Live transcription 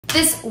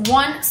this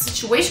one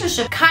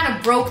situationship kind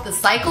of broke the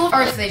cycle,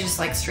 or if they just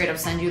like straight up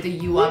send you the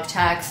you up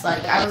text.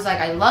 Like I was like,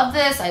 I love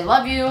this, I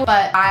love you,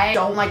 but I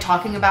don't like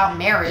talking about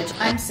marriage.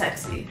 I'm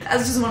sexy.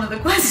 That's just one of the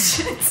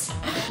questions.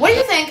 What do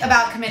you think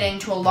about committing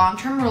to a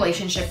long-term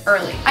relationship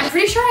early? I'm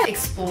pretty sure I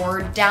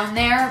explored down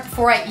there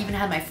before I even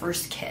had my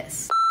first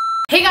kiss.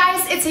 Hey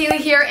guys, it's Hailey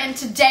here, and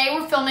today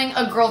we're filming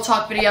a girl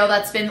talk video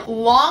that's been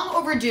long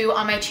overdue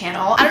on my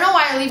channel. I don't know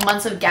why I leave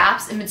months of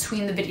gaps in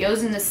between the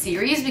videos in this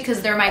series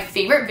because they're my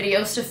favorite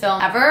videos to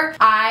film ever.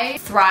 I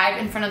thrive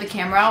in front of the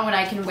camera when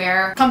I can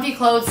wear comfy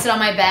clothes, sit on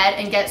my bed,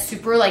 and get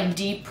super like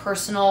deep,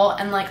 personal,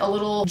 and like a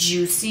little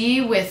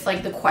juicy with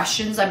like the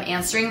questions I'm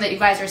answering that you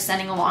guys are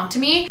sending along to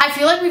me. I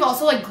feel like we've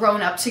also like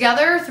grown up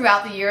together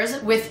throughout the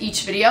years with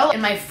each video.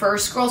 In my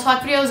first girl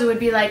talk videos, it would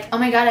be like, oh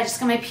my god, I just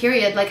got my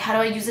period, like how do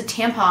I use a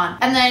tampon?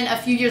 And then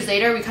a few years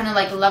later, we kind of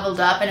like leveled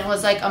up and it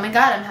was like, oh my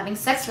god, I'm having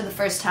sex for the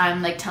first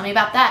time. Like, tell me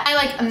about that. I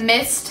like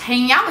missed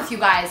hanging out with you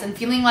guys and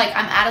feeling like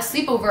I'm at a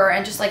sleepover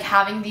and just like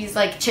having these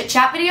like chit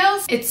chat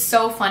videos. It's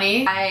so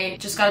funny. I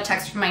just got a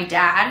text from my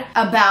dad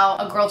about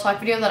a girl talk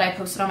video that I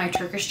posted on my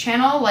Turkish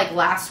channel like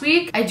last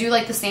week. I do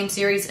like the same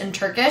series in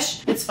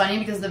Turkish. It's funny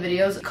because the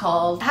video is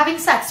called Having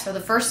Sex for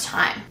the First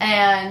Time.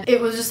 And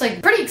it was just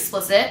like pretty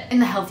explicit in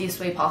the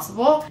healthiest way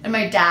possible. And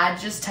my dad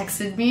just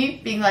texted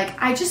me being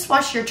like, I just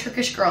watched your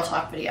Turkish girl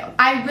talk video.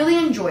 I really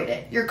enjoyed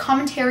it. Your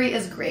commentary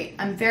is great.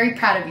 I'm very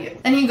proud of you.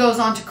 Then he goes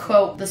on to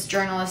quote this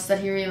journalist that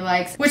he really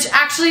likes, which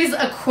actually is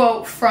a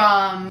quote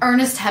from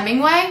Ernest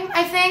Hemingway,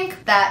 I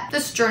think, that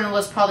this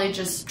journalist probably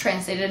just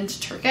translated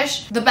into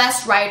Turkish. The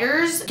best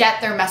writers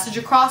get their message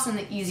across in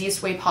the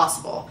easiest way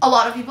possible. A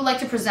lot of people like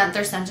to present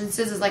their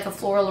sentences as like a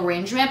floral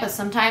arrangement, but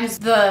sometimes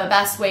the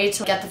best way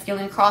to get the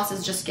feeling across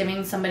is just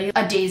giving somebody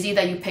a daisy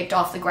that you picked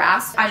off the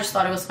grass. I just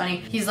thought it was funny.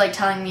 He's like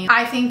telling me,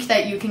 I think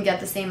that you can get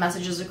the same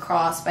messages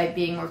across by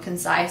being more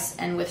concise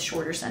and with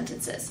shorter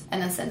sentences,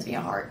 and then sends me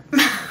a heart.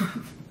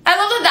 I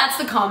love that that's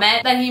the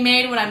comment that he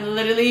made when I'm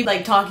literally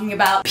like talking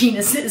about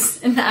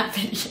penises in that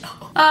video.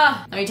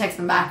 Let me text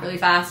them back really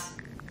fast.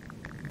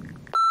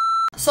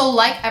 So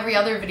like every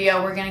other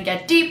video, we're gonna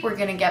get deep, we're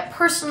gonna get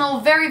personal,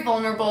 very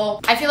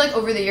vulnerable. I feel like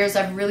over the years,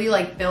 I've really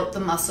like built the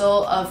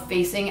muscle of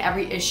facing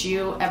every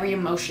issue, every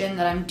emotion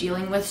that I'm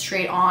dealing with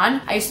straight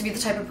on. I used to be the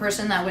type of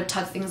person that would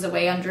tuck things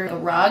away under the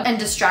rug and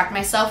distract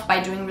myself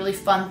by doing really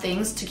fun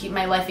things to keep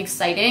my life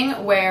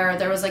exciting, where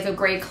there was like a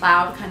gray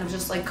cloud kind of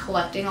just like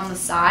collecting on the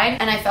side.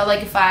 And I felt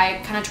like if I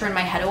kind of turned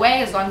my head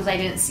away, as long as I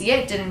didn't see it,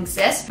 it didn't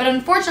exist. But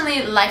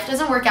unfortunately, life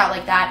doesn't work out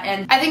like that.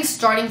 And I think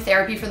starting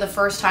therapy for the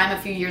first time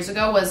a few years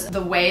ago was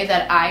the way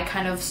that I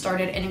kind of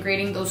started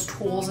integrating those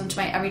tools into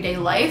my everyday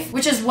life,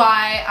 which is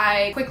why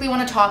I quickly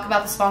want to talk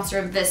about the sponsor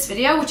of this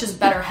video, which is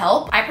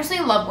BetterHelp. I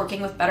personally love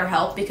working with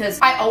BetterHelp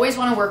because I always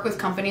want to work with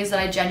companies that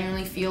I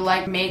genuinely feel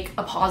like make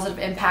a positive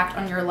impact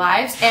on your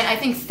lives. And I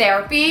think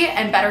therapy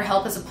and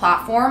BetterHelp as a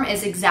platform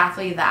is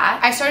exactly that.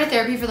 I started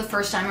therapy for the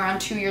first time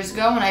around 2 years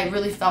ago when I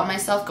really felt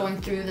myself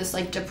going through this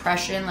like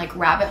depression, like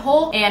rabbit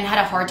hole, and had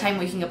a hard time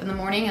waking up in the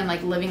morning and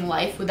like living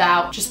life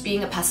without just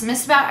being a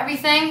pessimist about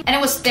everything. And it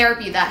was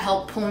therapy that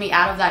helped pull me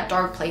out of that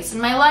dark place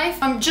in my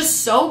life. I'm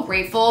just so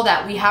grateful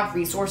that we have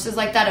resources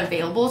like that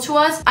available to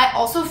us. I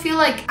also feel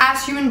like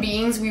as human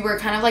beings, we were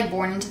kind of like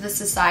born into this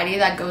society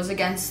that goes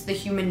against the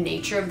human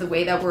nature of the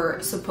way that we're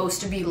supposed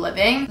to be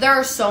living. There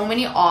are so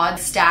many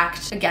odds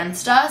stacked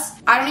against us.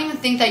 I don't even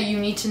think that you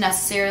need to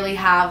necessarily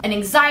have an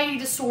anxiety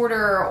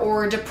disorder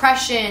or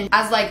depression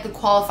as like the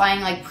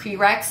qualifying like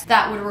prereqs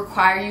that would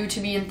require you to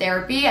be in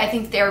therapy. I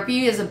think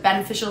therapy is a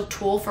beneficial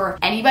tool for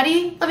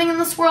anybody living in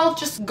this world,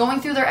 just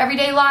going through their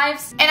everyday lives.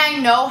 And I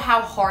know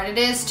how hard it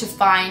is to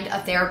find a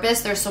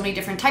therapist. There's so many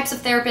different types of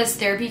therapists.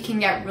 Therapy can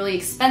get really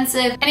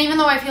expensive. And even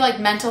though I feel like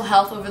mental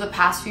health over the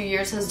past few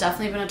years has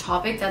definitely been a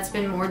topic that's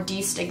been more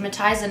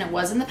destigmatized than it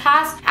was in the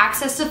past,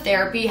 access to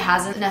therapy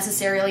hasn't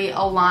necessarily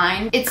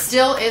aligned. It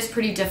still is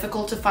pretty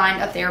difficult to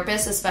find a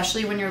therapist,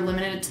 especially when you're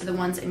limited to the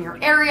ones in your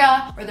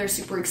area, or they're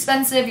super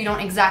expensive. You don't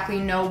exactly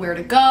know where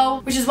to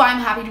go, which is why I'm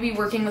happy to be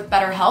working with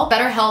BetterHelp.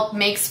 BetterHelp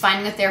makes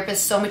finding a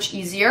therapist so much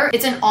easier.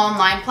 It's an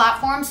online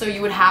platform, so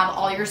you would have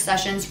all your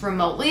sessions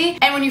remotely.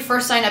 And when you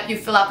first sign up, you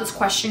fill out this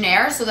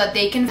questionnaire so that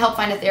they can help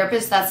find a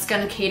therapist that's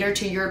going to cater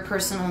to your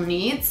personal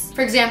needs.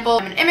 For example,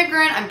 I'm an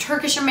immigrant, I'm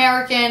Turkish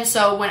American,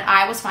 so when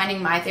I was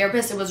finding my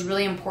therapist, it was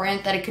really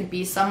important that it could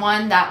be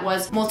someone that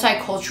was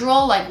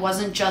multicultural, like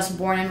wasn't just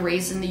born and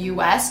raised in the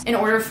US, in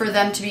order for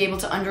them to be able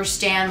to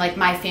understand like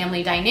my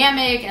family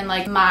dynamic and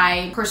like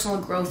my personal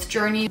growth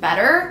journey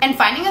better. And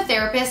finding a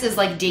therapist is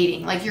like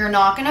dating. Like you're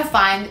not going to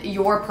find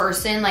your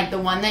person, like the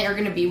one that you're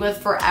going to be with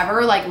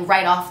forever, like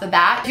right off the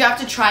bat. that. You have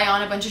to try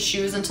on a bunch of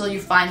shoes until you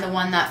find the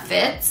one that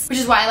fits, which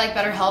is why I like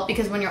BetterHelp,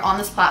 because when you're on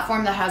this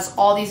platform that has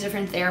all these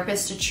different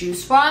therapists to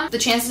choose from, the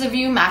chances of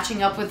you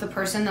matching up with the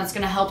person that's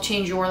going to help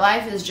change your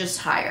life is just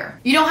higher.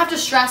 You don't have to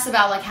stress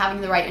about like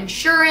having the right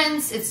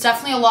insurance. It's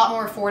definitely a lot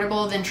more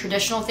affordable than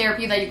traditional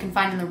therapy that you can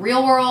find in the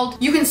real world.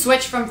 You can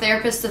switch from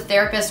therapist to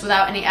therapist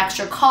without any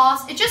extra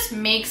cost. It just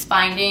makes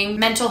finding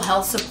mental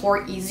health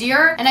support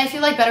easier, and I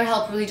feel like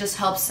BetterHelp really just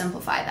helps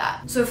simplify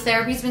that. So if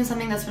therapy's been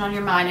something that's been on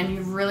your mind and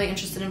you're really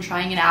interested in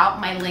trying it out,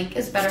 my link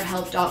is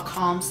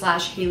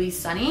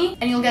betterhelp.com/HaileySunny,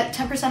 and you'll get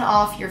 10%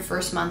 off your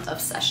first month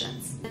of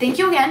sessions. Thank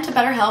you again to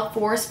BetterHelp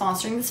for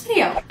sponsoring this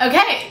video.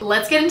 Okay,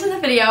 let's get into the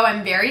video.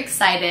 I'm very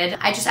excited.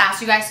 I just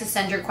asked you guys to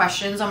send your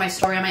questions on my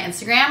story on my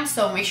Instagram,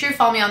 so make sure you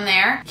follow me on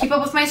there. Keep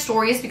up with my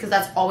stories because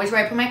that's always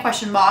where I put my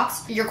question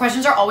box. Your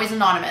questions are always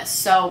anonymous,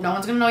 so no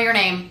one's gonna know your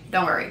name.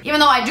 Don't worry. Even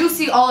though I do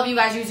see all of you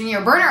guys using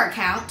your burner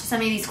account to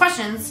send me these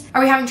questions.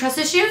 Are we having trust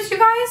issues, you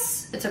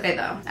guys? It's okay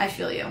though, I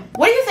feel you.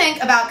 What do you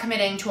think about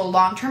committing to a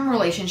long-term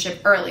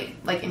relationship early,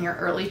 like in your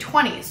early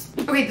 20s?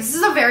 Okay, this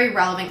is a very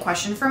relevant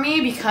question for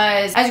me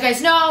because, as you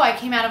guys know, I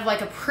came out of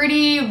like a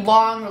pretty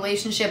long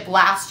relationship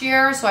last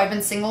year, so I've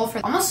been single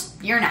for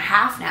almost a year and a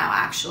half now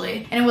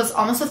actually, and it was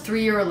almost a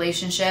 3-year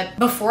relationship.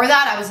 Before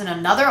that, I was in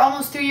another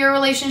almost 3-year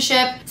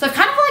relationship, so I've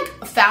kind of like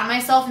found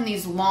myself in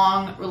these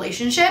long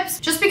relationships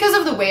just because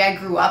of the way I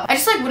grew up. I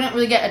just like wouldn't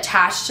really get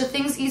attached to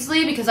things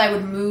easily because I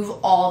would move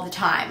all the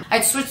time.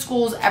 I'd switch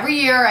schools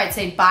every year, I'd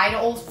say bye to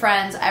old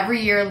friends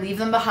every year, leave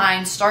them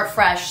behind, start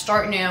fresh,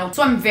 start new.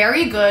 So I'm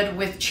very good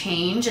with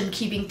change and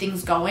keeping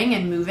things going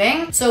and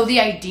moving. So the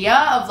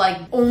idea of like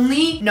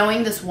only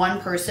knowing this one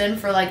person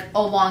for like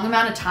a long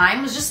amount of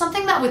time was just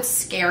something that would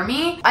scare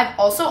me. I've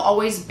also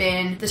always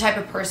been the type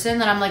of person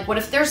that I'm like, what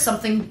if there's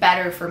something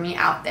better for me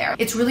out there?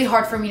 It's really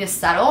hard for me to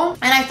settle.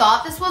 And I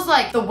thought this was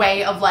like the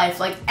way of life.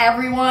 Like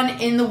everyone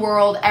in the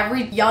world,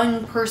 every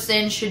young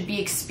person should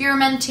be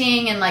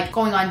experimenting and like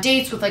going on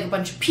dates with like a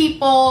bunch of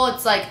people.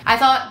 It's like, I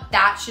thought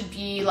that should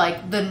be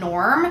like the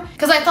norm,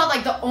 because I thought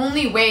like the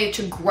only way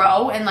to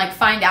grow and like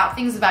find out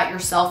things about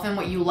yourself and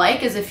what you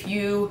like is if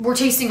you were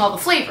tasting all the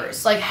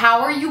flavors. Like,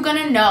 how are you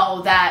gonna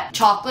know that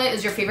chocolate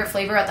is your favorite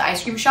flavor at the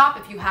ice cream shop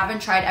if you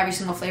haven't tried every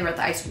single flavor at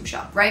the ice cream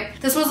shop, right?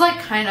 This was like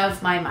kind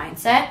of my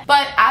mindset.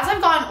 But as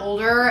I've gotten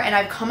older and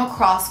I've come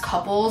across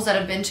couples that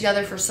have been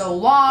together for so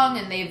long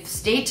and they've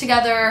stayed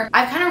together,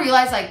 I've kind of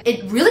realized like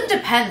it really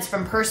depends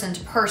from person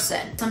to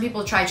person. Some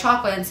people try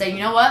chocolate and say, you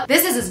know what,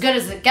 this is as good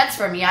as it gets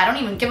for me. I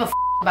don't even give a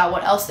about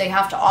what else they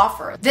have to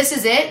offer. This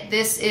is it.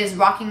 This is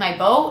rocking my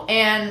boat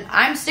and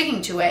I'm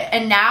sticking to it.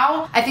 And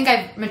now I think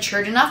I've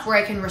matured enough where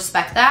I can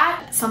respect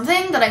that.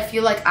 Something that I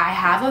feel like I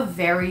have a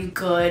very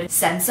good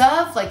sense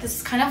of, like this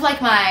is kind of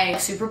like my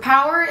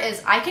superpower,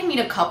 is I can meet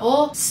a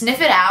couple,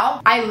 sniff it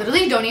out. I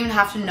literally don't even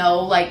have to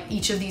know like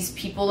each of these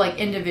people like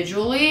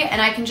individually,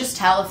 and I can just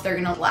tell if they're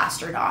gonna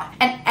last or not.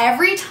 And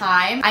every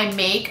time I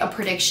make a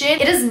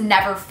prediction, it has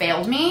never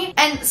failed me.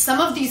 And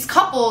some of these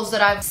couples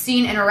that I've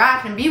seen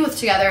interact and be with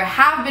together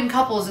have been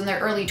couples in their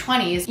early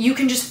 20s. You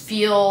can just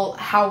feel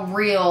how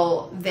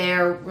real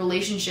their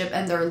relationship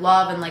and their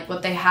love and like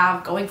what they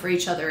have going for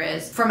each other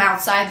is from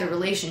outside the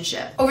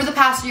relationship. Over the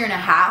past year and a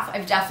half,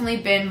 I've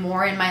definitely been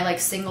more in my like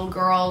single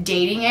girl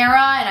dating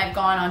era, and I've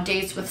gone on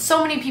dates with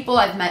so many people.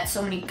 I've met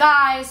so many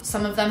guys.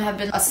 Some of them have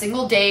been a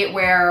single date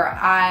where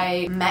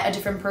I met a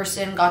different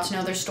person, got to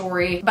know their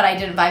story, but I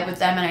didn't vibe with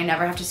them and I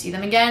never have to see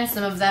them again.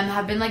 Some of them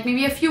have been like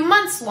maybe a few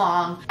months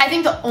long. I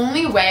think the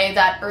only way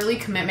that early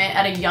commitment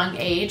at a young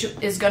age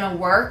is gonna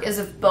work is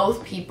if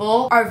both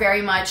people are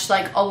very much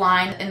like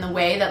aligned in the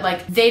way that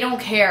like they don't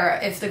care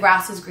if the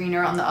grass is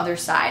greener on the other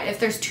side.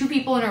 If there's two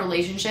people in a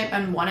relationship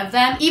and one of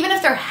them, even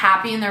if they're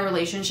happy in their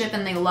relationship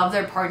and they love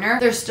their partner,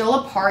 there's still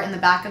a part in the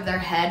back of their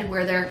head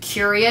where they're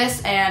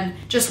curious and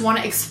just want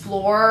to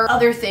explore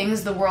other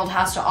things the world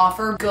has to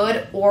offer,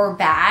 good or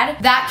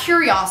bad. That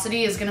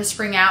curiosity is gonna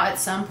spring out at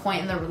some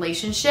point in the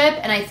relationship,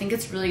 and I think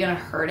it's really gonna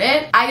hurt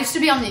it. I used to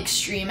be on the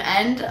extreme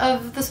end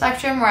of the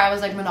spectrum where I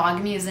was like,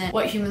 monogamy isn't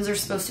what humans are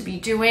supposed to be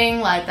doing,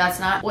 like that's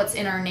not what's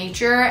in our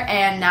nature.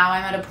 And now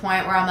I'm at a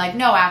point where I'm like,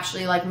 no,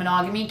 actually like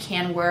monogamy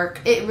can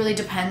work. It really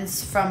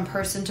depends from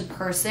person to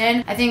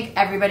person. I think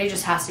everybody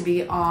just has to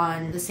be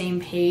on the same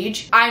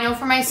page. I know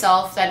for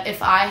myself that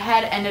if I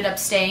had ended up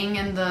staying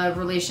in the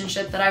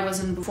relationship that I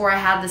was in before I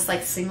had this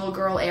like single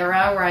girl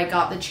era where I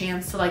got the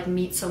chance to like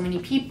meet so many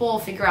people,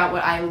 figure out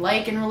what I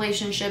like in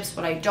relationships,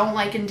 what I don't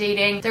like in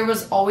dating, there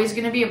was always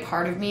gonna be a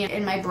part of me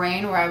in my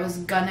brain where I was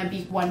gonna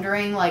be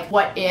wondering like,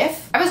 what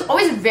if? I was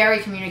always very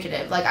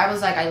communicative. Like I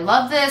was like, I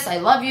love this, I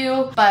love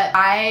you, but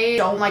I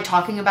don't like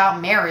talking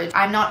about marriage.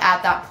 I'm not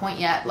at that point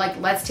yet. Like,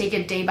 let's take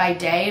it day by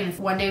day. And if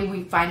one day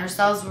we find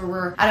ourselves where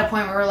we're at a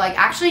point where we're like,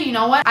 actually, you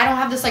know what? I don't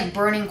have this like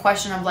burning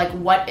question of like,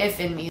 what if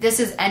in me? This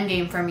is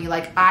endgame for me.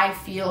 Like I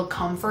feel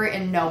comfort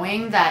in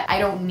knowing that I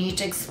don't need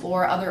to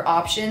explore other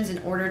options in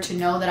order to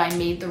know that I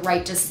made the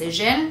right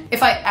decision.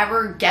 If I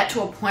ever get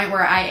to a point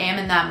where I am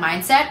in that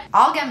mindset,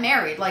 I'll get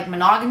married. Like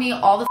monogamy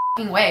all the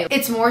way.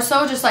 It's more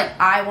so just like,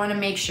 I want to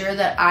make sure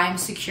that I'm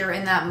secure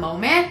in that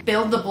moment,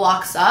 build the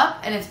blocks up,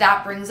 and if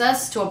that brings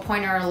us to a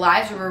point in our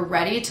lives where we're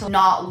ready to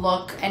not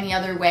look any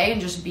other way and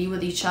just be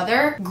with each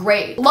other,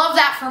 great. Love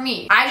that for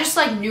me. I just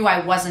like knew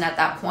I wasn't at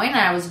that point, and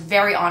I was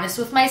very honest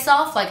with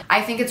myself. Like,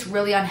 I think it's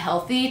really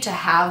unhealthy to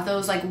have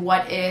those like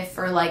what if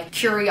or like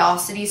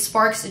curiosity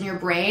sparks in your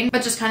brain,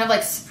 but just kind of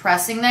like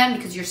suppressing them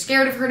because you're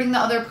scared of hurting the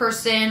other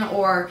person,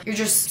 or you're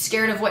just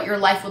scared of what your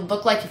life would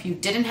look like if you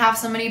didn't have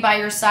somebody by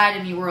your side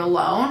and you were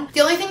alone.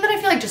 The only thing that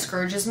I feel like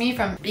discourages me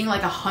from being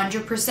like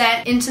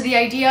 100% into the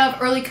idea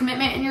of early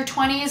commitment in your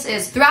 20s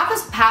is throughout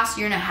this past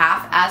year and a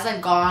half, as I've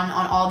gone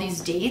on all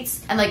these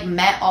dates and like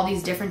met all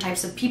these different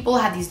types of people,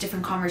 had these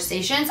different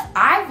conversations,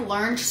 I've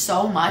learned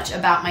so much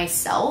about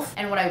myself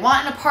and what I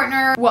want in a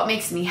partner, what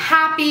makes me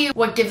happy,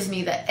 what gives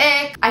me the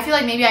ick. I feel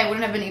like maybe I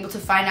wouldn't have been able to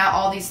find out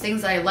all these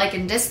things that I like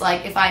and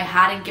dislike if I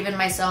hadn't given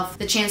myself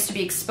the chance to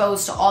be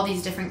exposed to all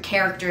these different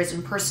characters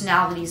and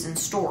personalities and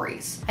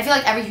stories. I feel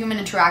like every human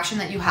interaction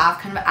that you have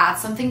kind of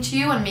adds something to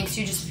you and makes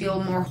you just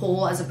feel more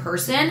whole as a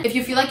person. If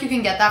you feel like you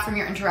can get that from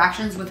your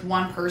interactions with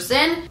one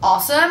person,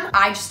 awesome.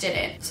 I just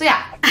didn't. So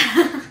yeah.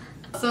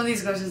 Some of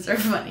these questions are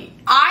funny.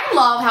 I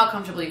love how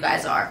comfortable you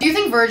guys are. Do you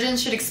think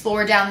virgins should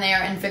explore down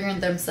there and figure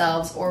it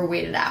themselves or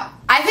wait it out?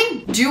 I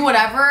think do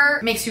whatever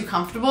makes you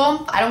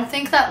comfortable. I don't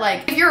think that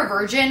like if you're a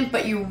virgin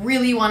but you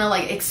really want to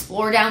like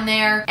explore down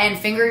there and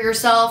finger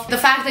yourself, the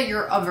fact that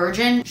you're a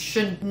virgin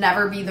should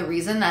never be the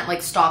reason that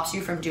like stops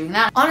you from doing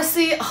that.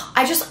 Honestly,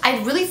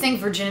 I really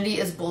think virginity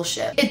is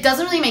bullshit. It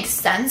doesn't really make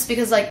sense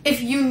because like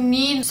if you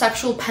need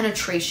sexual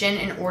penetration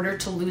in order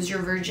to lose your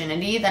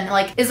virginity, then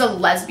like is a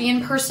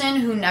lesbian person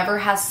who never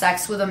has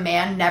sex with a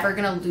man never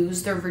gonna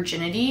lose their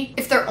virginity?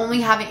 If they're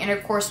only having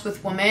intercourse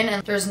with women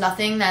and there's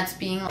nothing that's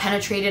being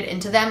penetrated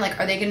into them, like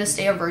are they gonna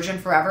stay a virgin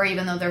forever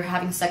even though they're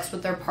having sex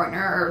with their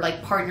partner or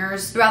like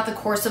partners throughout the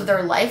course of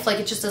their life? Like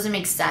it just doesn't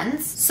make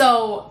sense.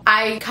 So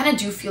I kind of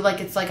do feel like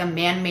it's like a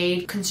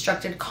man-made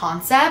constructed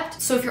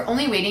concept. So if you're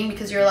only waiting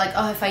because you're like,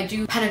 oh, if I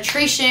do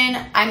penetration,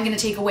 I'm gonna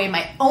take away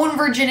my own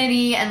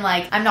virginity and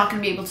like I'm not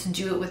gonna be able to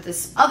do it with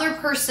this other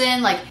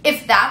person. Like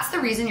if that's the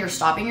reason you're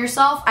stopping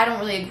yourself, I don't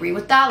really agree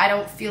with that. I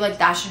don't feel like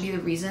that should be the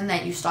reason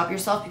that you stop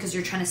yourself because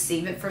you're trying to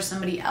save it for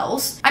somebody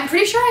else. I'm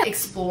pretty sure I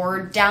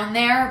explored down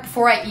there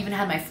before I even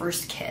had my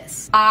first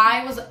kiss.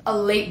 I was a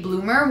late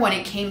bloomer when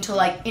it came to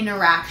like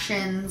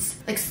interactions,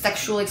 like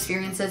sexual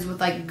experiences with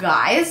like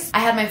guys. I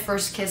had my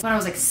first kiss when I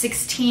was like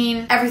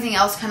 16. Everything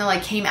else kind of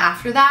like came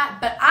after that,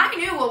 but I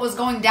knew what was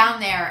going down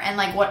there and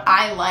like what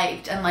I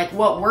liked and like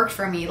what worked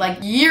for me like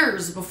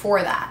years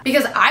before that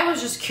because I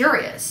was just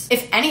curious.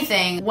 If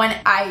anything, when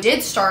I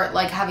did start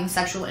like having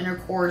sexual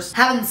intercourse,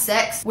 having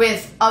sex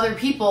with other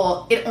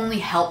people, it only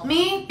helped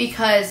me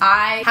because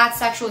I had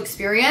sexual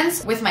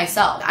experience with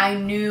myself. I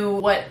knew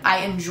what I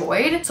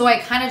enjoyed, so I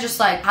kind of just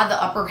like had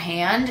the upper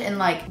hand in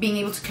like being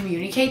able to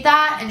communicate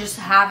that and just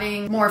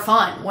having more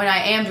fun when I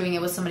am doing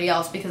it with somebody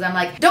else because I'm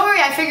like, don't worry,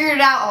 I figured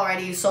it out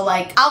already, so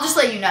like I'll just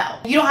let you know.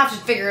 You don't have to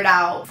figure it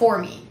out for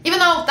me. Even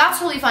though that's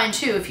totally fine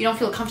too, if you don't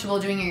feel comfortable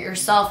doing it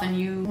yourself and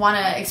you want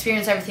to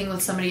experience everything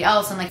with somebody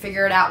else and like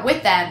figure it out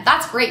with them,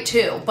 that's great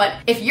too. But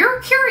if you're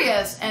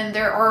curious and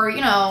there are, you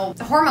know,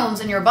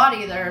 hormones in your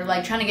body that are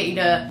like trying to get you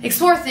to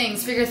explore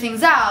things, figure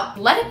things out,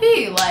 let it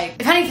be. Like,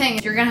 if anything,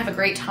 you're gonna have a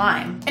great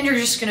time and you're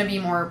just gonna be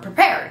more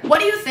prepared.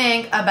 What do you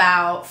think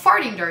about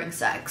farting during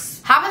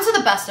sex? Happens to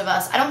the best of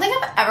us. I don't think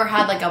I've ever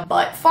had like a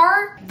butt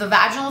fart. The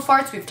vaginal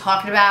farts we've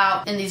talked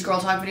about in these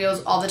girl talk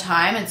videos all the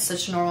time. It's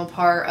such a normal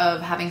part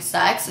of having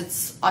sex.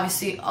 It's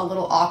obviously a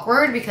little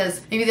awkward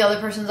because maybe the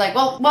other person's like,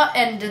 well, what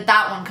end did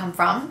that one come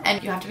from?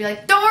 And you have to be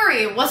like, don't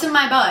worry, it wasn't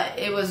my butt,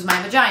 it was my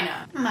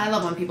vagina. I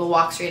love when people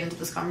walk straight into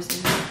this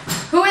conversation.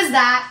 Who is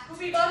that?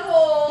 Poopy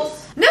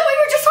buttholes. No, we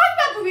were just talking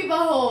about poopy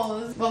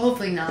buttholes. Well,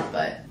 hopefully not,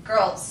 but.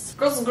 Girls.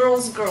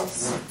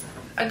 Girls.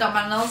 I got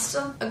my nails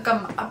done. I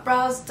got my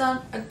eyebrows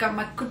done. I got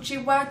my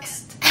coochie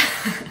waxed.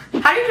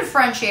 How do you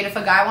differentiate if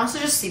a guy wants to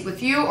just sleep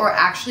with you or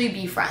actually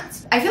be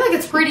friends? I feel like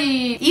it's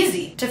pretty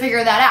easy to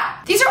figure that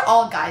out. These are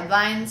all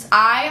guidelines.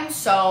 I am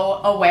so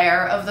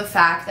aware of the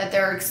fact that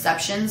there are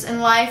exceptions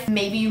in life.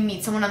 Maybe you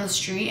meet someone on the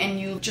street and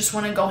you just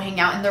want to go hang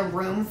out in their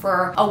room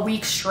for a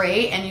week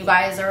straight and you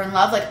guys are in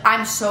love. Like,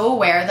 I'm so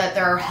aware that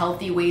there are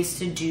healthy ways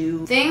to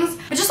do things,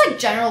 but just like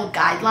general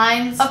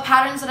guidelines of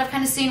patterns that I've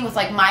kind of seen with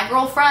like my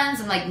girlfriends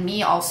and like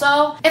me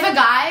also. If a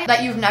guy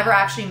that you've never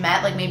actually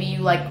met, like maybe you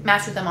like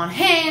matched with them on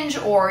Hinge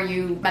or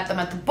you met them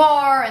at the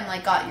bar and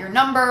like got your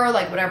number,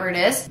 like whatever it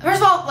is.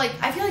 First of all, like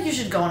I feel like you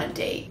should go on a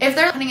date. If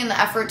they're putting in the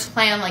effort to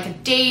plan like a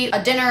date,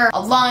 a dinner, a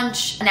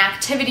lunch, an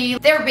activity,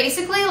 they're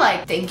basically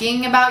like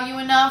thinking about you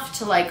enough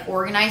to like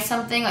organize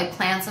something, like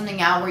plan something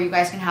out where you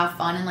guys can have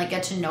fun and like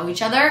get to know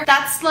each other.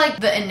 That's like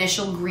the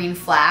initial green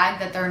flag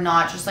that they're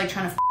not just like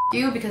trying to f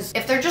you, because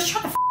if they're just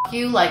trying to f fuck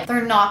you, like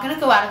they're not gonna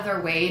go out of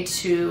their way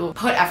to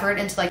put effort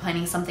into like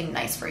planning something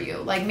nice for you.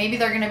 Like maybe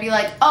they're gonna be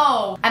like,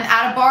 oh, I'm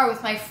at a bar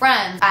with my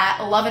friends at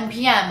 11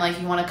 p.m. like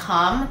you wanna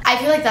come? I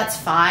feel like that's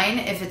fine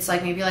if it's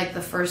like maybe like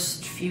the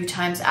first few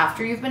times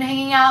after you've been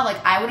hanging out.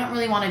 Like I wouldn't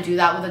really want to do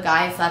that with a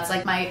guy if that's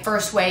like my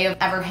first way of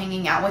ever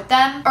hanging out with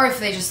them, or if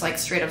they just like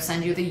straight up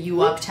send you the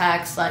you up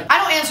text. Like I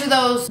don't answer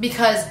those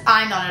because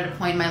I'm not at a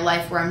point in my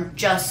life where I'm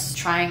just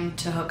trying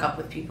to hook up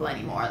with people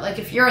anymore. Like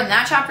if you're in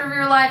that chapter of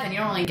your life and you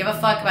don't really give a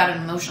fuck about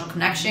an emotional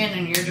connection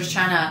and you're just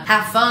trying to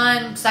have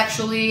fun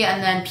sexually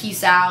and then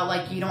peace out,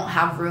 like you don't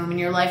have room in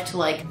your life to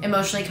like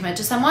emotionally commit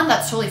to someone,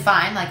 that's totally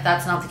fine. Like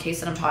that's not the case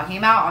that I'm talking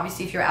about.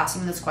 Obviously if you're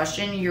asking this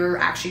question, you're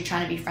actually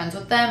trying to be friends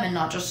with them and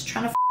not just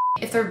trying to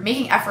if they're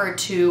making effort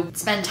to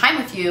spend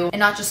time with you and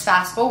not just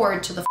fast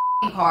forward to the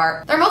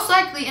part, they're most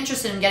likely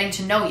interested in getting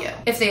to know you.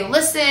 If they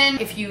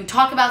listen, if you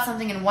talk about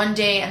something in one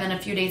day and then a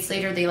few days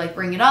later they like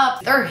bring it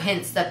up, there are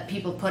hints that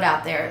people put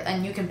out there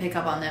and you can pick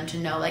up on them to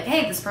know like,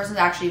 hey, this person's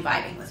actually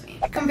vibing with me.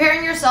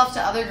 Comparing yourself to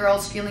other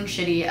girls feeling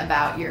shitty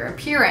about your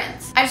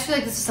appearance. I just feel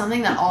like this is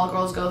something that all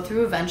girls go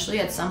through eventually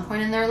at some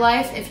point in their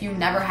life. If you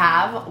never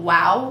have,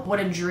 wow, what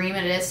a dream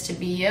it is to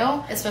be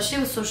you. Especially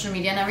with social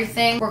media and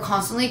everything, we're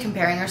constantly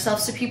comparing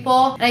ourselves to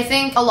people. And I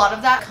think a lot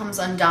of that comes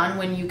undone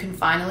when you can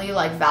finally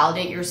like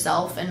validate yourself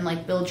and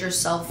like build your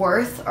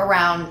self-worth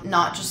around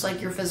not just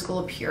like your physical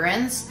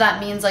appearance. That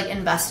means like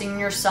investing in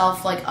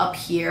yourself like up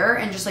here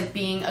and just like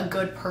being a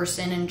good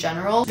person in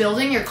general,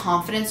 building your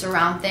confidence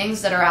around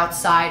things that are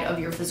outside of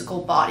your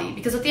physical body.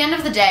 Because at the end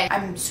of the day,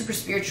 I'm super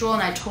spiritual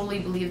and I totally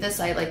believe this.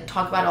 I like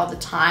talk about it all the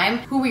time.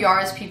 Who we are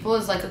as people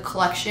is like a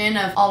collection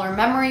of all our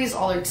memories,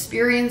 all our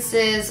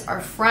experiences, our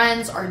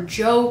friends, our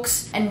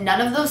jokes, and none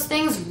of those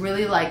things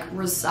really like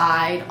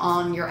reside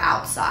on your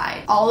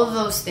outside. All of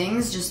those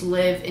things just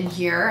live in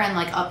here and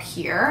like up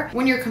here.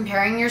 When you're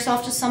comparing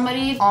yourself to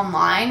somebody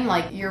online,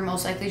 like you're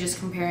most likely just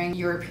comparing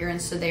your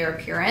appearance to their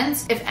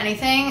appearance. If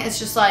anything, it's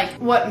just like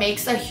what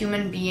makes a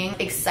human being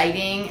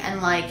exciting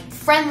and like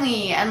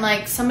friendly and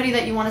like somebody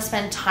that you want to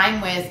spend time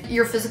with.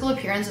 Your physical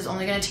appearance is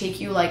only going to take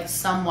you like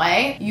some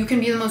way. You can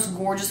be the most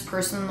gorgeous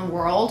person in the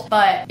world,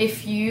 but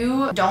if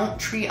you don't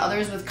treat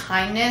others with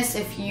kindness,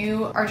 if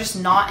you are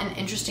just not an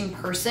interesting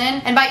person,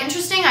 and by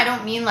interesting I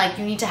don't mean like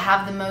you need to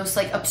have the most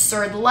like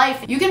absurd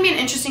life. You can be an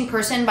interesting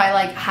person by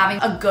like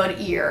having a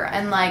good ear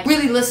and like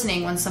really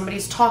listening when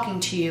somebody's talking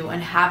to you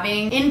and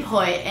having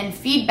input and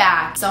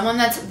feedback. Someone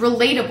that's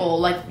relatable.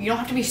 Like you don't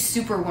have to be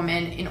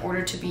superwoman in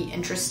order to be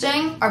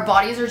interesting. Our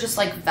bodies are just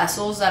like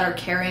vessels that are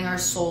carrying our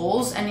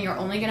souls, and you're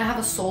only gonna have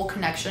a soul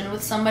connection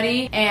with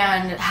somebody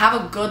and have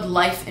a good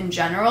life in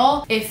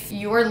general if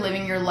you are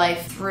living your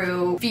life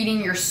through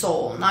feeding your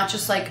soul, not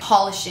just like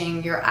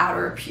polishing your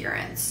outer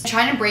appearance.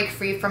 Trying to break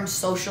free from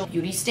social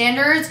beauty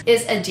standards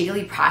is a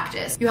daily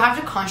practice. You have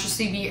to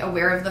consciously be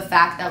aware of the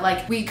fact that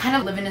like we kind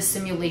of live in a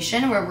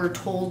simulation where we're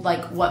told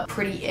like what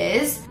pretty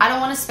is. I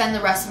don't want to spend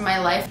the rest of my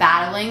life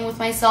battling with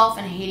myself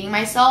and hating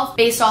myself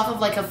based off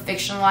of like a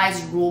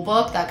fictionalized rule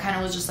book that kind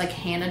of was just like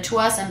handed to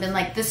us and been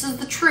like, this is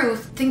the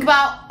truth. Think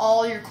about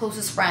all your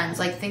closest friends.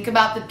 Like think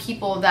about the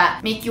people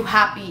that make you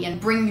happy and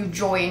bring you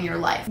joy in your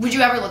life. Would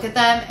you ever look at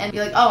them and be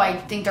like, oh, I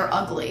think they're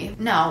ugly?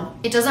 No,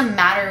 it doesn't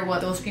matter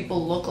what those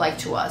people look like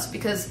to us,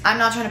 because I'm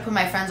not trying to put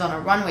my friends on a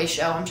runway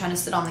show. I'm trying to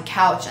sit on the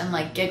couch and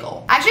like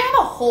giggle. I actually have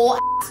a whole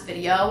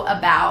video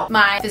about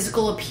my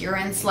physical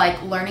appearance,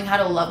 like learning how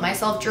to love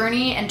myself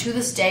journey, and to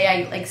this day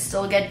I like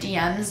still get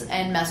DMs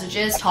and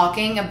messages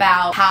talking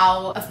about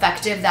how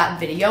effective that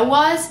video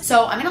was.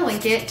 So I'm gonna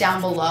link it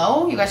down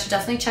below. You guys should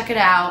definitely check it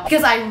out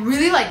because I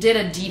really like did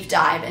a deep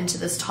dive into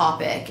this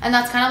topic, and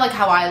that's kind of like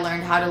how I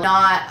learned how to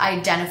not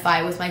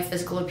identify with my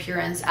physical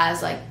appearance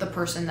as like the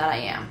person that I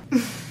am.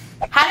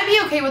 How to be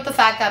okay with the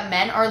fact that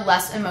men are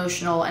less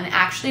emotional and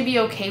actually be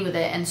okay with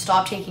it and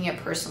stop taking it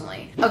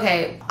personally.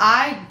 Okay,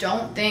 I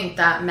don't think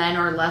that men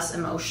are less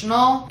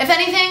emotional. If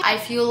anything, I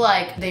feel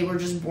like they were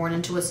just born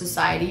into a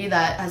society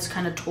that has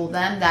kind of told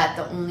them that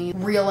the only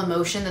real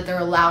emotion that they're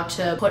allowed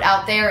to put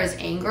out there is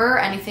anger.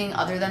 Anything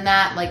other than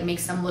that like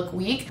makes them look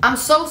weak. I'm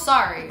so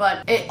sorry,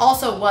 but it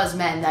also was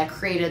men that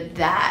created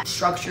that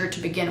structure to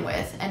begin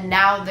with, and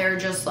now they're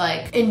just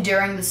like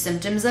enduring the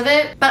symptoms of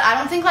it. But I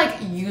don't think like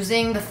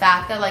using the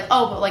fact that like,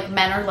 oh, but like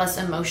men are less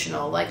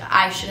emotional, like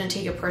I shouldn't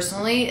take it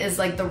personally, is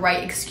like the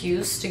right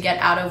excuse to get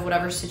out of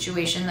whatever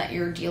situation that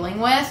you're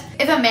dealing with.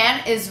 If a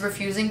man is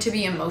refusing to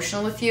be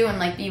emotional with you and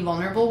like be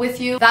vulnerable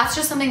with you, that's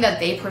just something that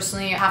they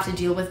personally have to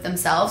deal with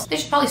themselves. They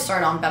should probably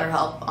start on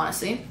BetterHelp,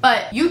 honestly.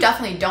 But you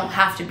definitely don't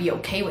have to be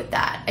okay with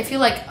that. I feel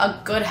like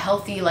a good,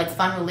 healthy, like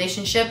fun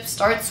relationship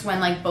starts when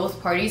like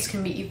both parties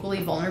can be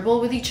equally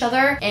vulnerable with each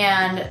other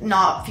and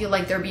not feel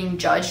like they're being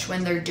judged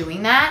when they're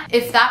doing that.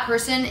 If that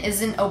person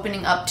isn't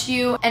opening up to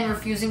you and and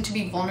refusing to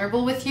be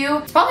vulnerable with you,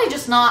 it's probably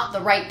just not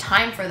the right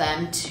time for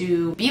them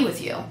to be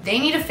with you. They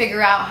need to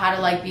figure out how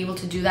to like be able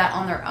to do that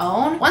on their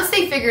own. Once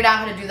they figured out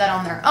how to do that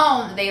on their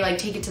own, they like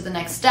take it to the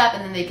next step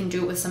and then they can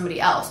do it with somebody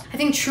else. I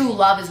think true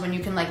love is when you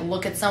can like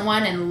look at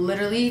someone and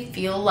literally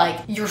feel like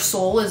your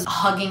soul is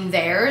hugging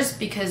theirs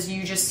because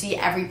you just see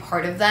every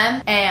part of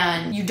them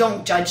and you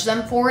don't judge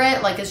them for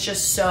it. Like it's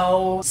just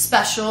so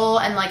special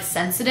and like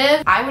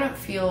sensitive. I wouldn't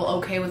feel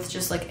okay with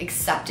just like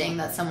accepting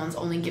that someone's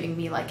only giving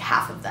me like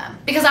half of them,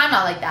 because I'm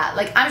not like that.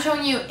 Like I'm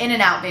showing you in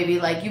and out, baby.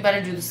 Like you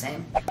better do the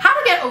same. How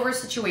to get over a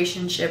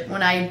situationship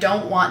when I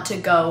don't want to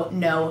go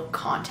no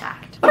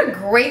contact. What a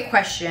great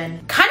question.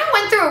 Kind of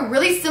went through a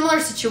really similar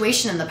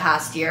situation in the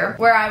past year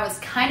where I was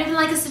kind of in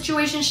like a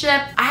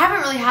situationship. I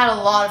haven't really had a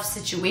lot of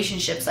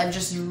situationships. I've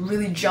just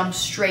really jumped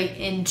straight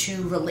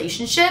into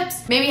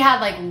relationships. Maybe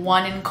had like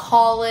one in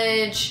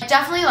college.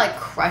 Definitely like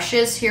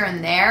crushes here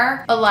and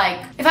there. But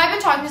like if I've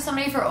been talking to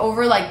somebody for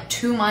over like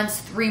 2 months,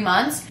 3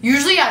 months,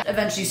 usually I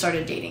eventually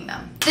started dating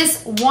them.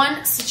 This one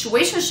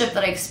situationship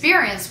that I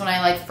experienced when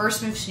I like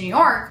first moved to New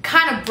York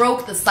kind of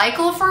broke the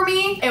cycle for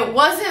me. It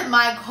wasn't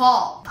my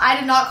call. I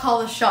did not call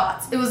the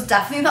shots. It was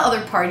definitely the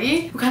other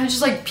party who kind of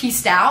just like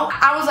pieced out.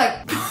 I was like,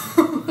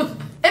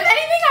 if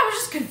anything, I was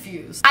just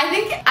confused. I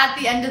think at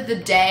the end of the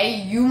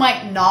day, you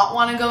might not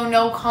want to go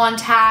no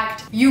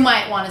contact. You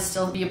might want to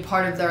still be a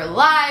part of their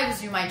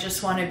lives. You might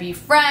just want to be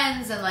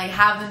friends and like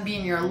have them be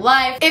in your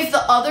life. If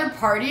the other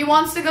party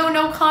wants to go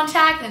no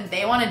contact and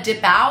they want to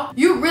dip out,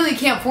 you really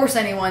can't force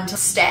anyone to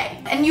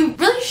stay. And you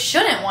really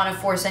shouldn't want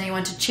to force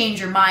anyone to change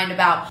your mind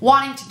about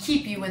wanting to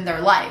keep you in their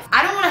life.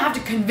 I don't want to have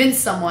to convince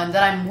someone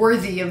that I'm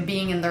worthy of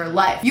being in their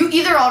life. You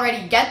either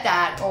already get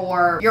that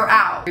or you're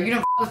out. You don't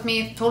f with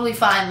me, totally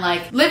fine.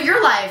 Like, live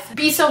your life,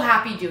 be so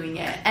happy doing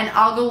it, and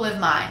I'll go live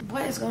mine.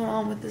 What is going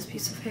on with this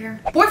piece of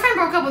hair? Boyfriend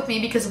broke up with me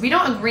because we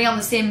don't agree on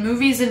the same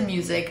movies and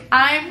music.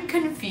 I'm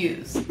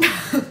confused.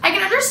 I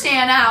can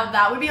understand how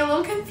that would be a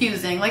little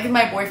confusing. Like if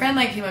my boyfriend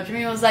like came up to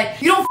me and was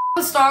like, you don't f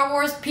with Star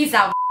Wars, peace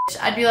out.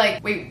 I'd be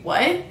like, wait,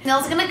 what?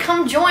 Nell's gonna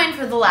come join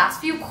for the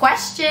last few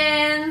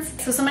questions.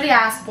 So somebody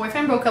asked,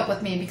 boyfriend broke up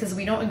with me because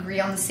we don't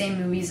agree on the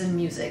same movies and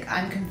music.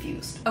 I'm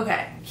confused.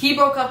 Okay, he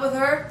broke up with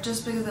her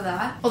just because of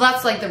that? Well,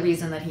 that's like the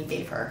reason that he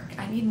gave her.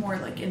 I need more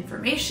like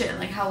information.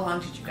 Like how long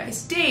did you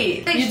guys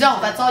date? You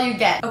don't, that's all you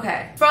get.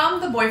 Okay, from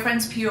the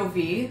boyfriend's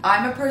POV,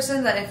 I'm a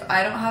person that if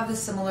I don't have the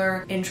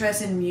similar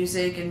interest in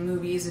music and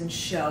movies and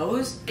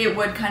shows, it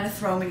would kind of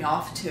throw me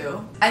off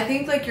too. I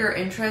think like your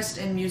interest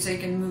in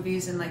music and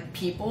movies and like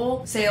people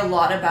say a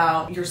lot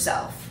about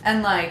yourself,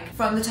 and like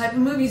from the type of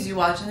movies you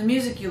watch and the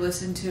music you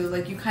listen to,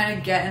 like you kind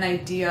of get an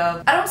idea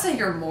of, I don't say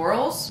your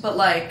morals, but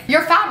like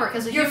your fabric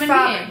as a human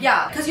being.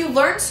 Yeah, because you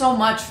learn so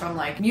much from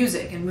like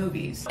music and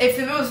movies. If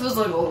it was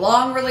like a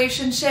long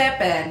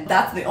relationship and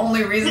that's the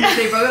only reason that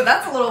they broke up,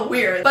 that's a little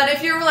weird. But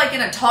if you're like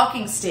in a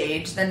talking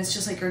stage, then it's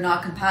just like you're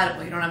not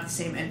compatible, you don't have the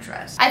same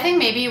interests. I think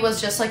maybe it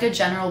was just like a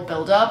general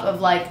buildup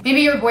of like,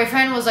 maybe your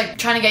boyfriend was like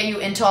trying to get you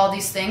into all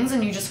these things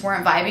and you just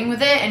weren't vibing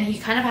with it, and he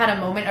kind of had a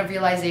moment of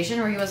realization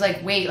where he was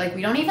like, wait, like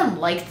we don't even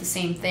like the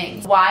same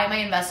things. Why am I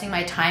investing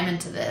my time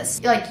into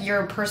this? Like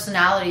your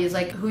personality is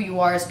like who you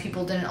are as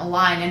people didn't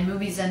align, and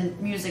movies and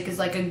music is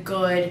like a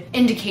good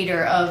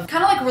indicator of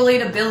kind of like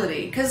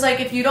relatability, because like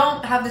if you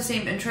don't have the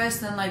same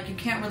interest, then like you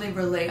can't really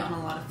relate on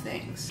a lot of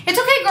things. It's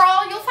okay,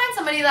 girl, you'll find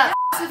somebody that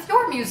with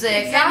your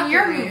music and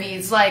your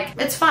movies. Like,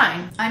 it's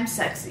fine. I'm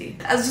sexy.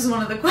 That's just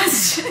one of the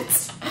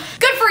questions.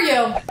 Good for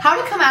you.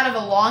 How to come out of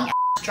a long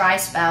dry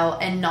spell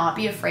and not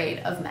be afraid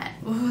of men?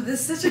 Ooh,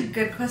 this is such a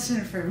good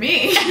question for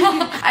me.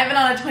 I've been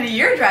on a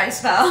 20-year dry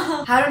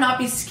spell. How to not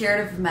be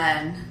scared of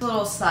men. A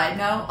little side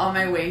note, on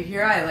my way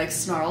here, I like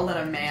snarled at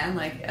a man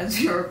like as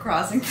we were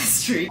crossing the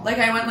street. Like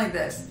I went like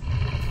this.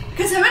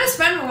 Because him and his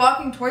friend were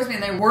walking towards me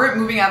and they weren't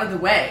moving out of the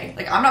way.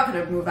 Like, I'm not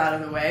gonna move out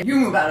of the way. You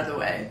move out of the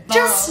way.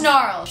 Just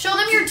snarl. Show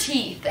them your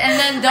teeth and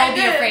then they'll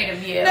be afraid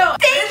of you. No.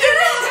 Thank you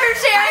for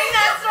sharing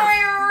that story.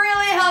 It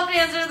really helped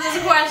answer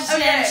this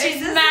question. Okay,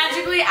 she's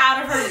magically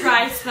out of her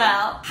dry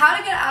spell. How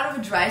to get out of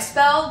a dry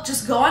spell?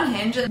 Just go on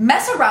Hinge and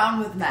mess around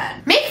with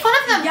men. Make fun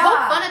of them. Yeah.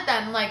 Poke fun at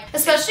them. Like,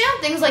 especially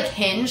on things like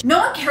Hinge. No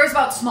one cares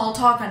about small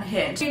talk on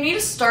Hinge. You need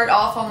to start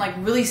off on like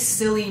really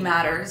silly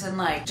matters and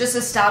like just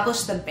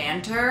establish the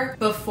banter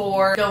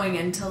before going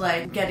into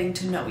like getting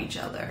to know each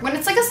other. When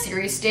it's like a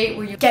serious date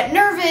where you get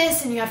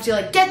nervous and you have to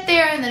like get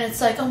there, and then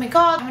it's like, oh my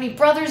god, how many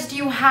brothers do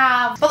you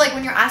have? But like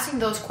when you're asking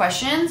those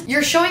questions,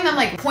 you're showing them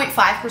like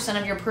 0.5%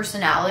 of your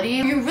personality.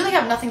 You really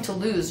have nothing to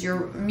lose.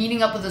 You're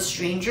meeting up with a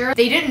stranger.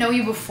 They didn't know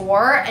you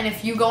before, and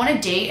if you go on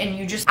a date and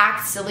you just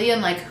act silly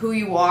and like who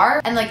you are,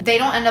 and like they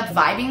don't end up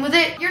vibing with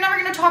it, you're never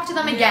gonna talk to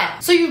them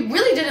again. So you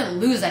really didn't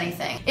lose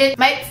anything. It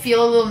might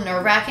feel a little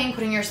nerve-wracking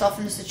putting yourself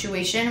in a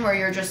situation where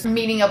you're just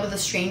meeting up with a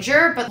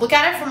stranger, but look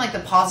at it from like the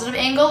positive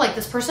angle. Like,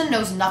 this person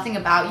knows nothing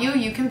about you.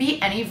 You can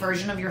be any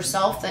version of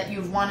yourself that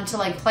you've wanted to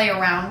like play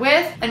around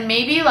with, and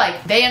maybe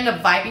like they end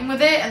up vibing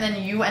with it and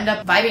then you end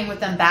up vibing with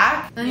them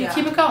back, and then you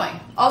keep it going.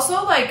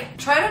 Also, like,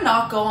 try to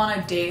not go on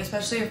a date, especially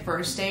especially a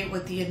first date,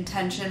 with the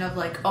intention of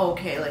like, oh,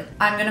 okay, like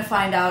I'm gonna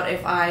find out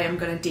if I am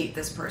gonna date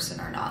this person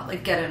or not,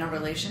 like get in a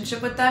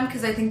relationship with them,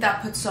 because I think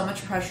that puts so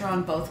much pressure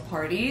on both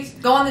parties.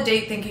 Go on the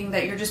date thinking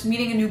that you're just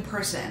meeting a new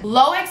person.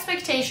 Low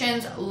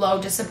expectations,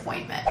 low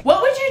disappointment.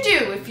 What would you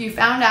do if you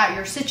found out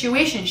your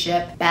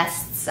situationship,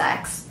 best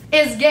sex,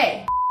 is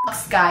gay?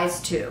 Fucks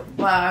guys too.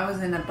 Wow, I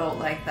was in a boat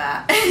like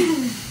that.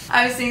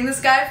 I was seeing this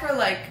guy for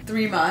like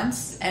 3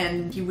 months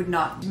and he would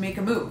not make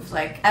a move,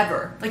 like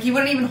ever. Like he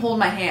wouldn't even hold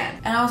my hand.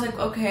 And I was like,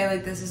 okay,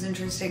 like this is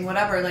interesting,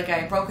 whatever. Like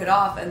I broke it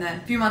off, and then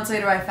a few months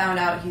later I found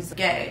out he's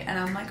gay. And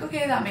I'm like,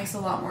 okay, that makes a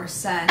lot more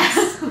sense.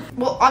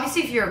 Well,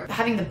 obviously if you're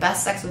having the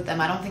best sex with them,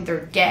 I don't think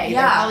they're gay.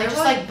 Yeah, they're probably just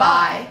like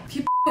bi.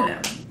 Keep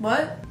him.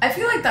 What? I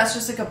feel like that's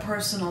just like a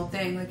personal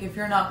thing. Like if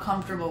you're not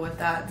comfortable with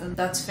that, then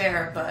that's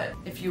fair. But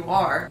if you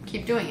are,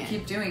 keep doing it.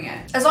 Keep doing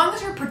it. As long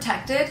as you're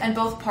protected and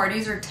both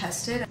parties are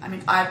tested, I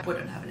mean, I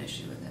wouldn't have an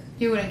issue with it.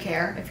 You wouldn't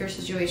care if your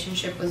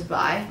situationship was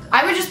bi?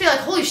 I would just be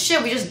like, holy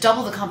shit, we just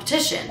doubled the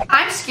competition.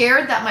 I'm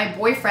scared that my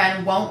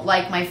boyfriend won't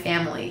like my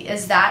family.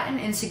 Is that an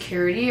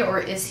insecurity, or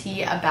is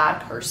he a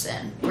bad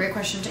person? Great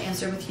question to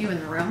answer with you in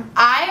the room.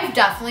 I've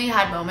definitely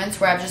had moments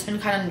where I've just been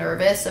kind of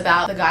nervous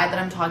about the guy that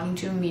I'm talking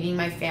to meeting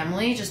my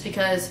family, just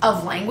because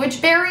of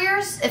language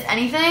barriers. If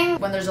anything,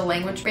 when there's a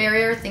language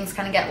barrier, things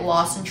kind of get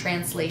lost in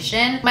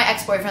translation. My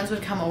ex-boyfriends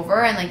would come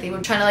over and like they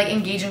would try to like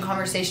engage in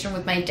conversation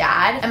with my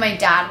dad, and my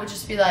dad would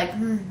just be like,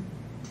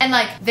 and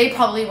like they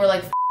probably were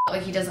like,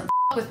 like he doesn't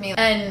with me,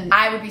 and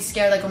I would be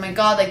scared, like, oh my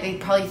god, like they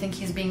probably think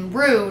he's being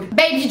rude.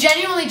 Babe, he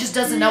genuinely just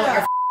doesn't know what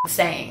you're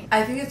saying.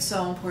 I think it's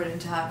so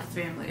important to have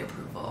family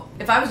approval.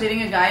 If I was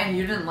dating a guy and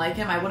you didn't like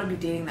him, I wouldn't be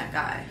dating that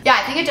guy. Yeah,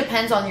 I think it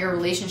depends on your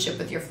relationship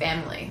with your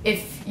family.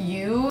 If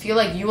you feel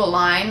like you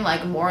align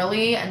like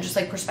morally and just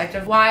like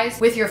perspective wise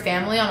with your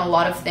family on a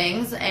lot of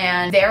things,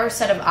 and their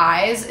set of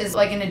eyes is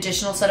like an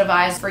additional set of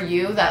eyes for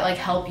you that like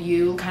help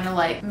you kind of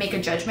like make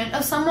a judgment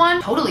of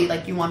someone, totally,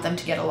 like you want them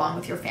to get along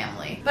with your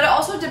family. But it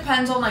also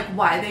depends on like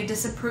why they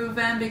disapprove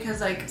him, because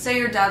like say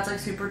your dad's like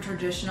super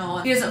traditional,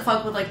 he doesn't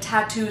fuck with like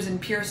tattoos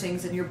and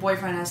piercings, and your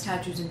boyfriend has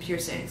tattoos and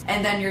piercings,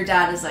 and then your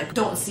dad is like,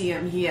 don't see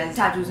him, he has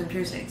tattoos and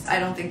piercings. I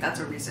don't think that's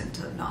a reason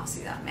to not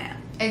see that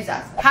man.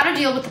 Exactly. How to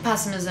deal with the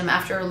pessimism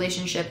after a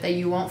relationship that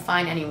you won't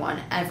find anyone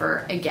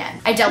ever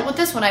again. I dealt with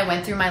this when I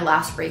went through my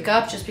last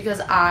breakup, just because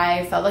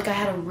I felt like I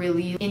had a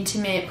really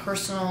intimate,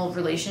 personal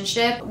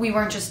relationship. We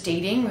weren't just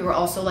dating, we were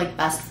also like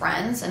best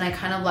friends, and I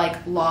kind of like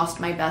lost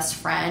my best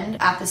friend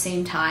at the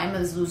same time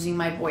as losing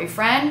my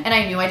boyfriend, and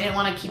I knew I didn't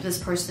want to keep this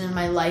person in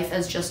my life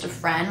as just a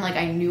friend. Like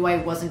I knew I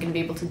wasn't going to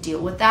be able to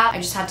deal with that. I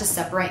just had to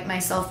separate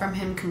myself from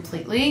him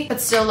completely, but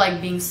still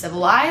like being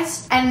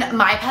civilized. And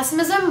my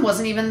pessimism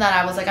wasn't even that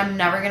I was like, I'm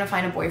never gonna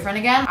find a boyfriend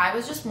again. I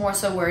was just more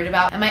so worried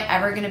about, am I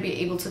ever gonna be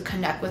able to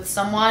connect with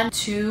someone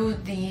to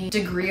the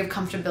degree of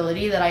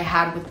comfortability that I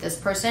had with this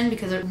person,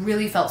 because it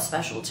really felt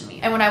special to me.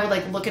 And when I would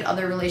like look at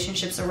other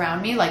relationships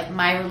around me, like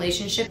my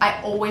relationship,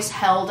 I always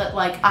held at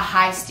like a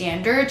high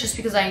standard, just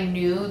because I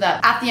knew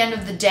that at the end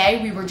of the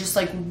day, we were just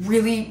like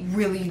really,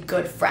 really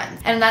good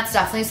friends. And that's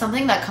definitely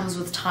something that comes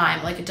with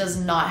time. Like it does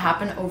not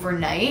happen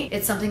overnight.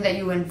 It's something that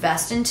you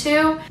invest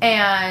into.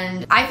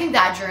 And I think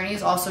that journey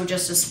is also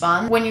just as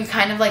fun when you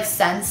kind of like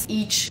sense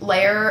each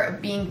layer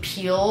being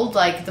peeled,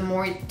 like the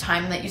more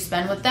time that you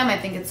spend with them. I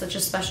think it's such a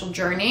special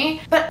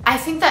journey. But I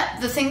think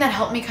that the thing that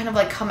helped me kind of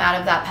like come out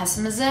of that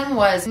pessimism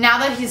was, now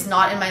that he's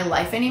not in my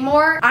life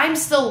anymore, I'm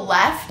still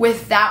left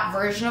with that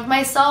version of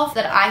myself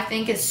that I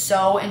think is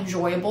so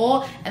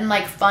enjoyable and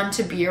like fun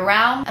to be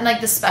around, and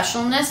like the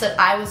specialness that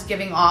I was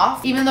giving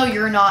off. Even though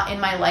you're not in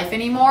my life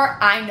anymore,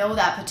 I know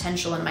that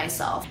potential in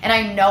myself, and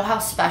I know how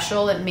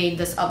special it made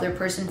this other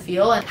person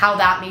feel, and how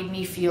that made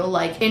me feel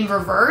like in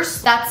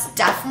reverse. That's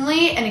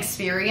definitely an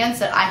experience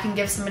that I can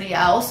give somebody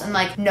else and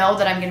like know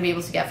that I'm gonna be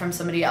able to get from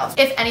somebody else.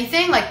 If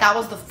anything, like that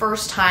was the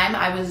first time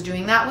I was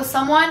doing that with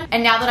someone,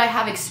 and now that I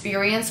have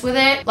experience with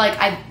it, like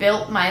I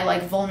built my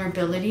like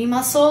vulnerability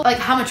muscle. Like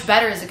how much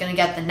better is it gonna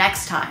get the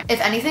next time?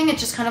 If anything, it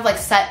just kind of like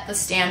set the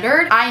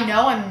standard. I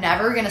know I'm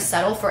never gonna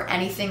settle for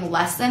anything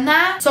less than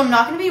that, so I'm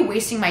not gonna be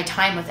wasting my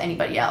time with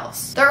anybody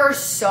else. There are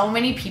so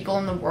many people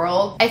in the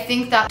world. I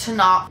think that to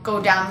not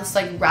go down this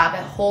like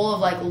rabbit hole of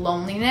like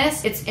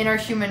loneliness, it's in our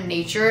human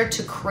nature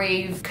to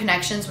crave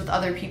connections with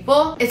other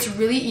people. It's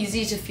really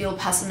easy to feel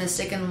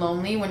pessimistic and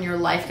lonely when your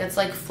life gets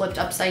like flipped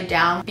upside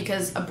down,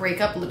 because a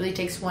breakup literally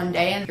takes one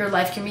day and your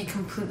life can be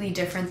completely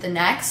different the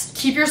next.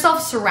 Keep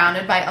yourself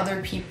surrounded by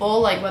other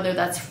people, like whether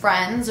that's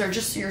friends or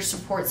just your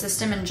support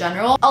system in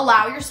general.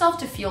 Allow yourself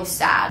to feel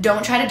sad.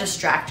 Don't try to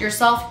distract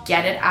yourself.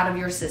 Get it out of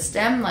your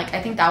system. Like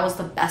I think that was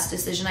the best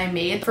decision I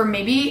made. like for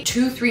maybe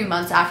 2-3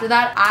 months after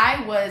that,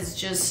 I was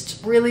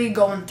just really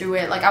going through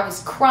it. Like I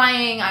was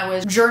crying, I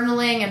was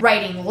journaling and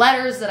writing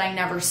letters that I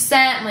never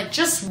sent, and like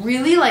just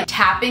really like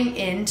tapping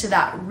into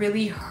that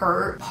really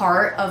hurt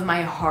part of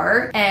my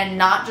heart, and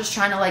not just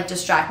trying to like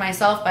distract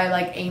myself by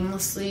like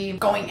aimlessly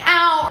going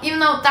out, even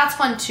though that's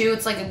fun too.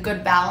 It's like a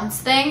good balance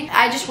thing.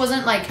 I just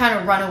wasn't like trying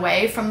to run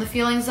away from the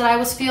feelings that I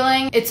was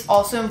feeling. It's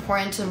also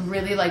important to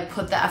really like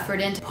put the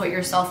effort in to put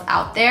yourself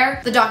out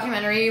there. The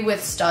documentary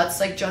with Stutz,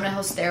 like Jonah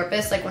Hill's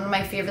therapist, like one of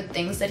my favorite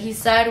things that he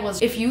said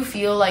was, if you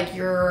feel like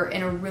you're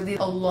in a really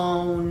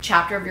alone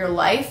chapter of your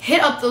life,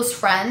 hit up those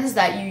friends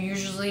that you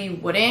usually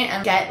wouldn't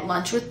and get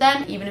lunch with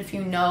them, even if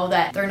you know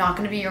that they're not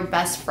going to be your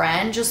best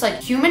friend. Just like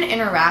human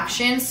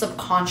interaction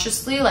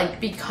subconsciously, like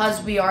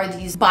because we are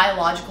these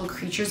biological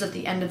creatures at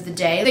the end of the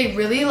day, they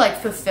really like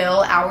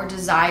fulfill our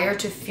desire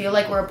to feel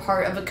like we're a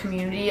part of a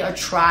community, a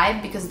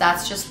tribe, because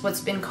that's just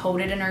what's been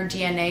coded in our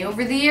DNA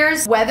over the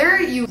years.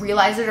 Whether you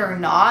realize it or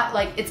not,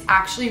 like it's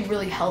actually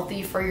really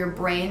healthy for your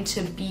brain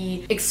to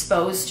be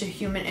exposed to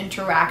human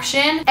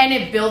interaction, and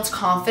it builds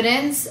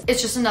confidence.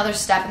 It's just another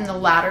step in the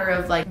ladder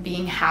of like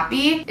being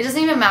happy. It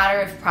doesn't even matter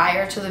if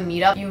prior to the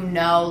meetup you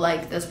know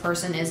like this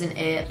person isn't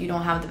it, you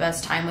don't have the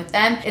best time with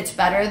them. It's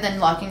better than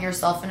locking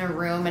yourself in a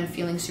room and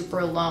feeling super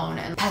alone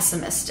and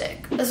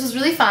pessimistic. This was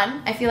really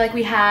fun. I feel like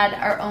we had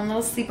our own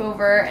little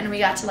sleepover and we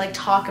got to like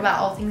talk about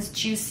all things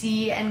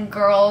juicy and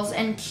girls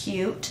and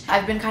cute.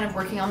 I've been kind of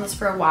working on this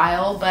for a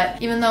while,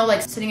 but even though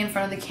like sitting in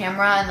front of the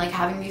camera and like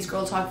having these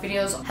girl talk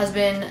videos has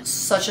been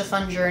such a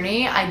fun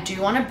journey, I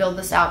do want to build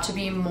this out to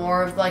be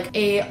more of like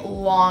a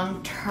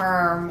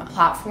long-term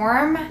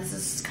platform. This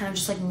is kind of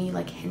just like me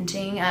like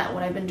hinting at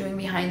what I've been doing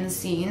behind the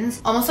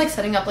scenes, almost like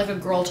setting up like a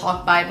girl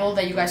talk Bible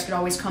that you guys could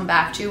always come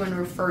back to and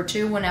refer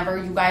to whenever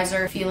you guys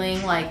are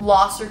feeling like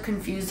lost or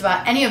confused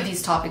about any of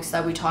these topics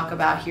that we talk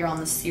about here on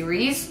the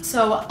series.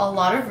 So a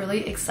lot of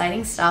really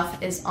exciting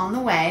stuff is on the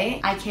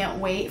way. I can't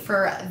wait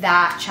for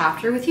that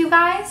chapter with you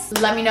guys.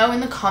 Let me know in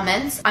the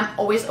comments. I'm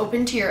always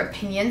open to your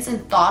opinions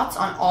and thoughts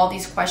on all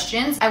these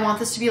questions. I want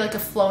this to be like a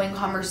flowing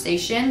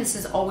conversation. This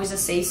is always a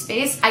safe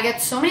space. I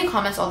get so many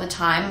comments all the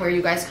time where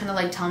you guys kind of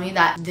like tell me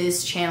that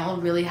this channel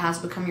really has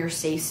become your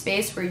safe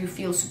space where you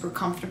feel super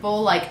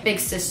comfortable, like big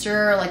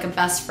sister or like a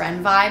best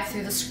friend vibe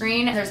through the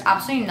screen. And there's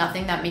absolutely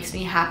nothing that makes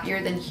me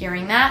happier than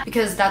hearing that,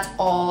 because that's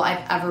all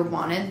I've ever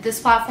wanted this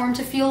platform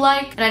to feel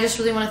like. And I just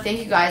really want to thank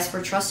you guys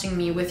for trusting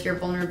me with your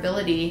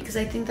vulnerability, because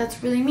I think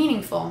that's really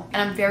meaningful.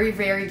 And I'm very,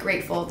 very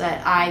grateful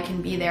that I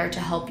can be there to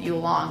help you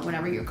along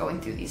whenever you're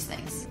going through these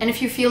things. And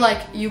if you feel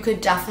like you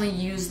could definitely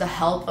use the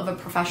help of a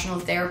professional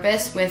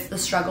therapist with the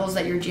struggles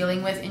that you're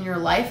dealing with in your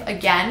life,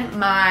 again,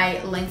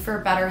 my link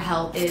for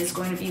BetterHelp is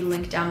going to be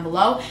linked down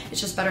below. It's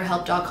just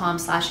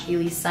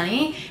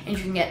betterhelp.com/HaileySunny, and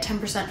you can get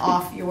 10%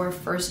 off your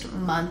first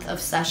month of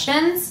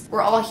sessions.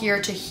 We're all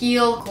here to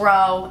heal,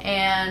 grow,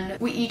 and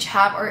we each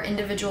have our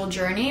individual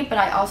journey, but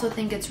I also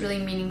think it's really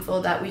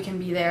meaningful that we can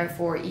be there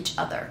for each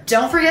other.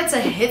 Don't forget to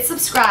hit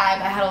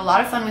subscribe. I had a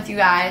lot of fun with you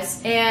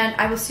guys, and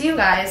I will see you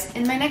guys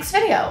in my next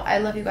video. I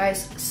love you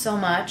guys so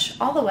much,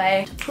 all the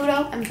way to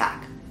Pluto and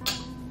back.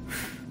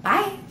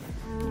 Bye.